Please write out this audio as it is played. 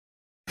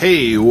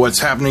Hey, what's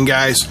happening,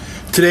 guys?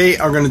 Today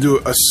I'm going to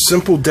do a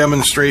simple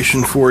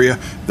demonstration for you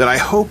that I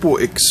hope will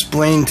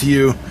explain to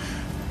you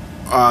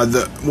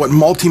what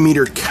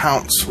multimeter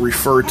counts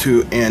refer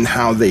to and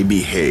how they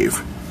behave.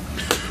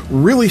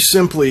 Really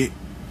simply,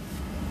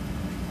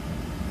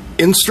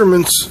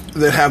 instruments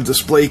that have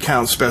display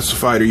counts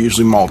specified are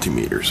usually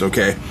multimeters,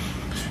 okay?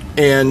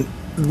 And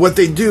what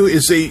they do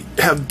is they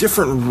have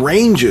different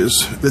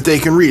ranges that they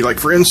can read. Like,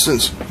 for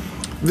instance,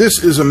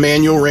 this is a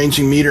manual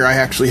ranging meter. I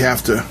actually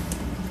have to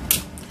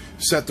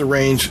set the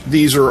range.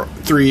 These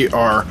three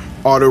are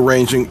auto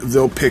ranging.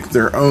 They'll pick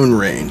their own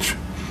range.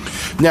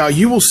 Now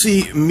you will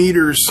see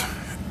meters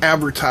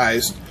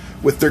advertised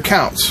with their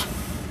counts.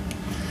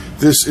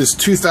 This is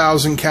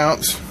 2,000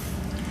 counts.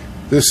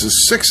 This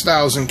is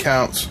 6,000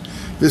 counts.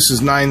 This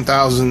is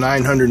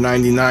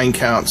 9,999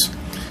 counts.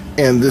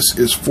 And this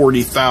is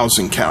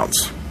 40,000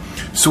 counts.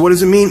 So what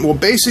does it mean? Well,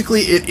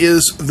 basically it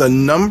is the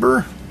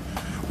number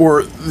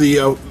or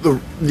the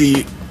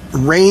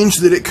range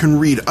that it can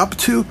read up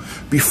to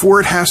before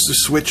it has to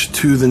switch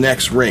to the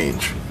next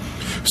range.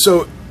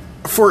 So,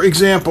 for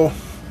example,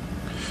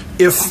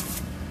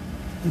 if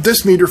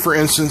this meter, for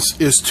instance,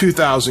 is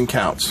 2,000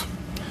 counts,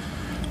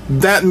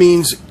 that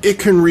means it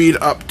can read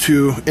up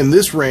to, in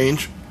this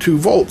range, 2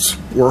 volts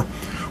or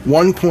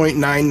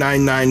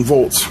 1.999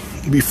 volts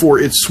before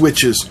it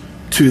switches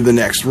to the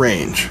next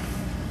range.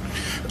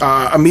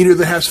 A meter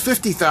that has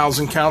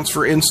 50,000 counts,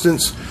 for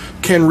instance,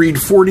 can read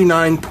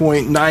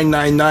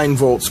 49.999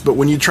 volts, but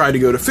when you try to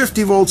go to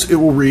 50 volts, it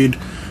will read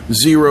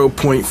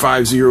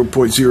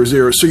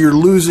 0.50.00. So you're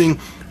losing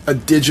a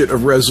digit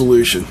of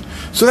resolution.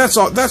 So that's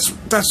all.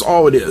 That's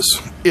all it is.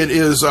 It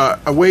is a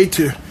way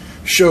to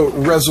show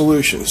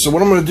resolution. So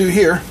what I'm going to do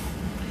here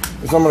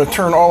is I'm going to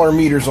turn all our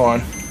meters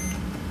on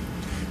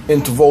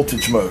into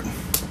voltage mode.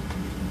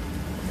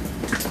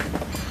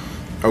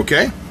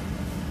 Okay.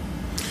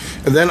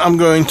 And then I'm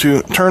going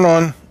to turn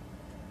on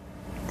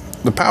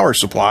the power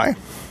supply.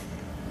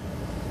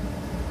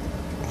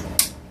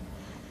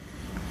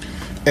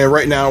 And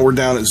right now we're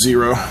down at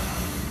 0.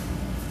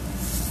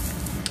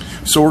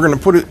 So we're going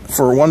to put it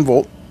for 1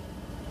 volt.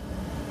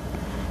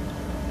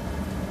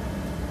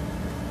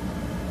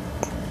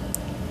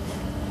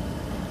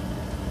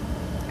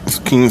 This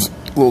key's a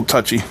little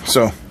touchy.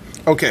 So,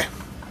 okay.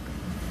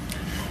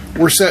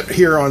 We're set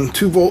here on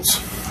 2 volts.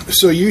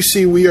 So you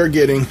see we are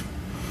getting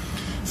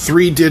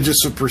 3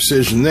 digits of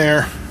precision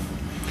there,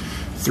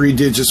 3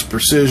 digits of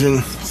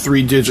precision,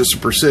 3 digits of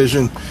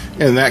precision,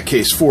 and in that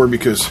case 4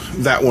 because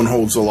that one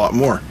holds a lot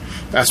more.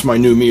 That's my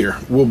new meter.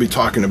 We'll be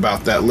talking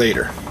about that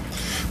later.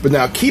 But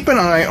now keep an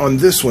eye on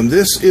this one.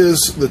 This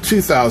is the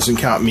 2,000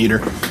 count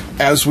meter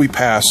as we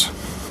pass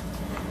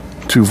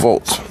 2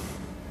 volts.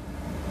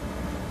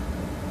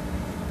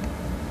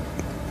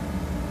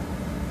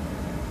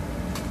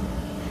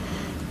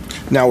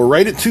 Now we're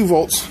right at 2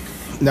 volts.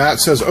 Now it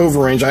says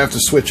overrange. I have to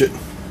switch it.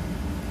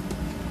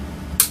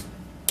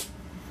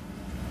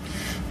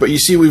 But you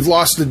see we've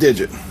lost the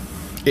digit.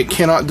 It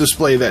cannot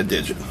display that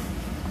digit.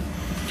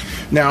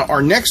 Now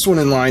our next one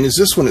in line is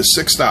this one at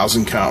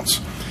 6,000 counts.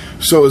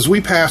 So as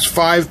we pass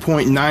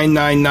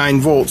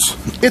 5.999 volts,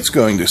 it's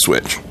going to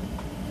switch.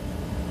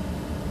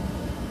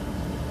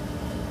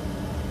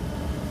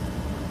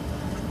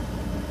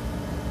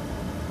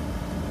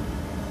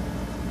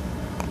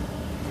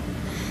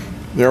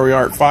 There we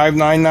are at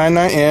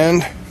 5.999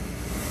 and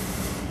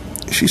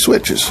she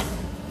switches.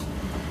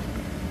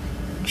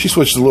 She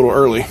switched a little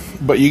early,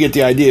 but you get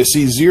the idea.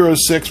 See,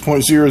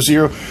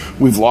 06.00,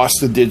 we've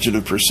lost the digit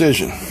of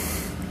precision.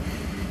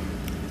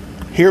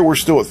 Here we're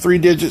still at 3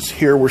 digits,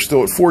 here we're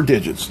still at 4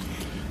 digits.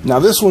 Now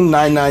this one,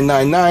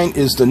 9999,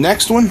 is the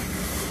next one,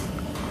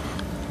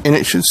 and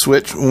it should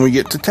switch when we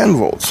get to 10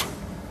 volts.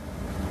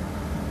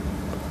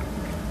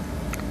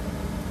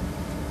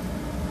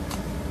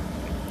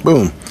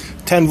 Boom.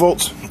 10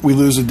 volts, we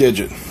lose a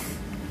digit.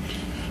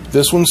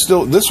 This one's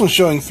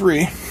showing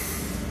 3.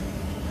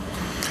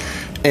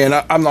 And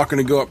I'm not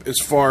going to go up as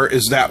far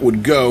as that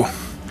would go,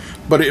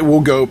 but it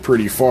will go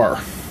pretty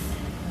far.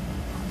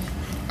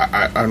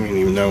 I don't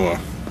even know.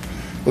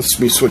 Let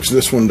me switch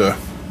this one to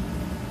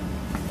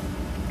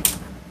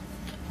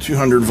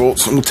 200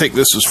 volts, and we'll take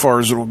this as far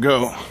as it'll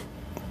go.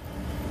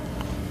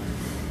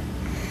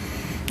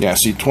 Yeah,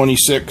 see,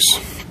 26,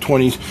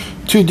 20,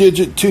 2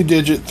 digit, 2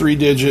 digit, 3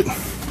 digit.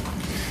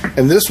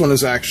 And this one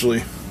is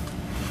actually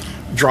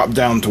dropped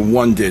down to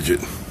 1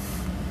 digit.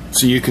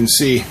 So you can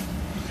see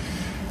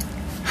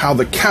how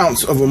the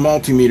counts of a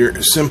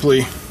multimeter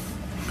simply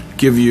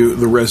give you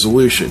the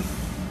resolution.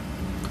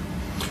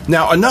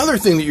 Now another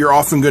thing that you're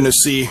often going to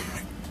see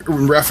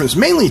in reference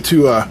mainly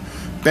to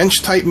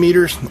bench type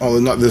meters, although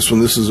not this one,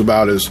 this is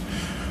about as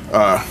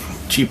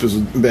cheap as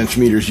bench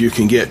meters you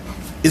can get,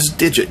 is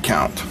digit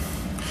count.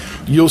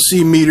 You'll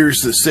see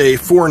meters that say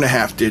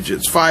 4.5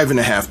 digits,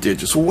 5.5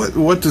 digits. Well,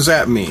 what does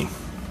that mean?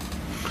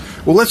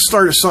 Well, let's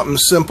start at something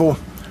simple,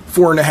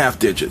 4.5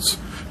 digits.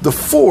 The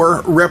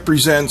 4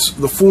 represents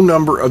the full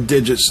number of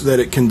digits that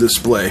it can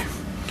display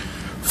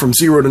from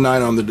 0 to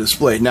 9 on the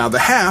display. Now the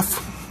half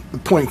The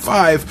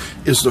 0.5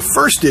 is the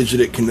first digit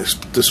it can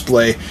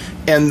display,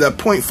 and the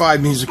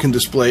 0.5 means it can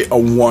display a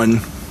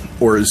 1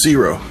 or a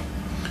 0.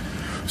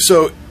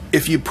 So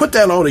if you put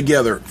that all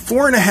together,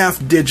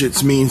 4.5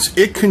 digits means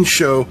it can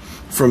show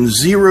from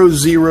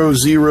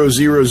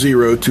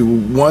 00000 to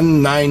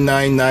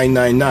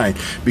 1999999,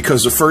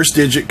 because the first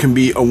digit can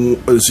be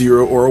a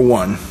 0 or a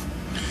 1.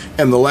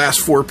 And the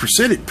last 4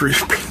 preceding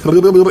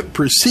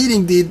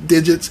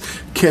digits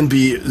can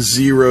be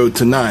 0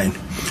 to 9.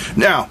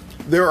 Now,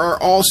 there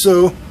are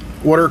also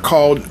what are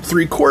called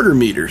 3/4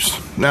 meters.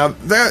 Now,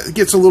 that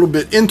gets a little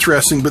bit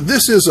interesting, but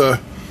this is a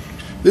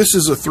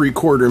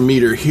 3/4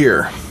 meter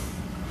here.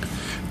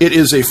 It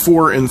is a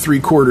 4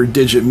 3/4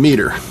 digit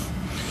meter.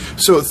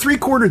 So a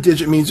 3/4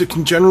 digit means it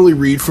can generally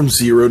read from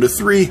 0 to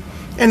 3,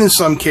 and in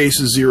some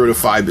cases 0 to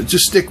 5, but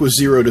just stick with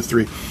 0 to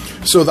 3.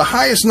 So the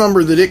highest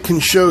number that it can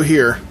show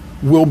here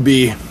will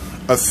be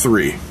a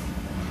 3.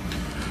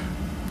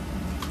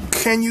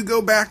 Can you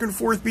go back and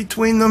forth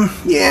between them?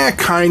 Yeah,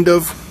 kind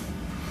of.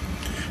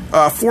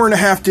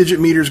 4.5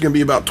 digit meter is going to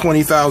be about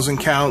 20,000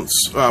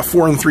 counts.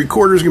 4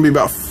 3/4 is going to be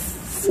about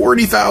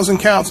 40,000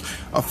 counts.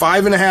 A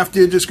 5.5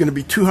 digit is going to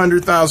be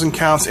 200,000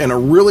 counts, and a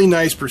really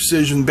nice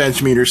precision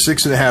bench meter,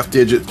 6.5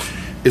 digits,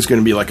 is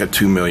going to be like a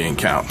 2 million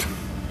count.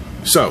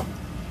 So,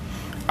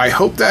 I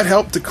hope that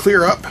helped to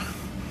clear up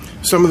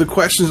some of the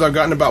questions I've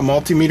gotten about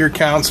multimeter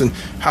counts and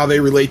how they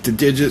relate to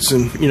digits,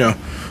 and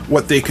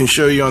what they can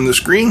show you on the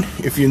screen.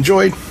 If you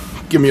enjoyed,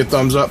 give me a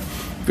thumbs up.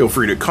 Feel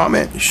free to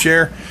comment,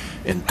 share,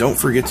 and don't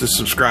forget to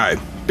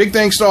subscribe. Big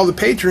thanks to all the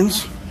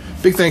patrons.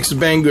 Big thanks to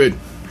Banggood,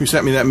 who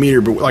sent me that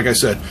meter, but like I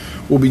said,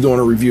 we'll be doing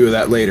a review of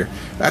that later.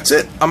 That's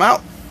it. I'm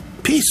out.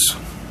 Peace.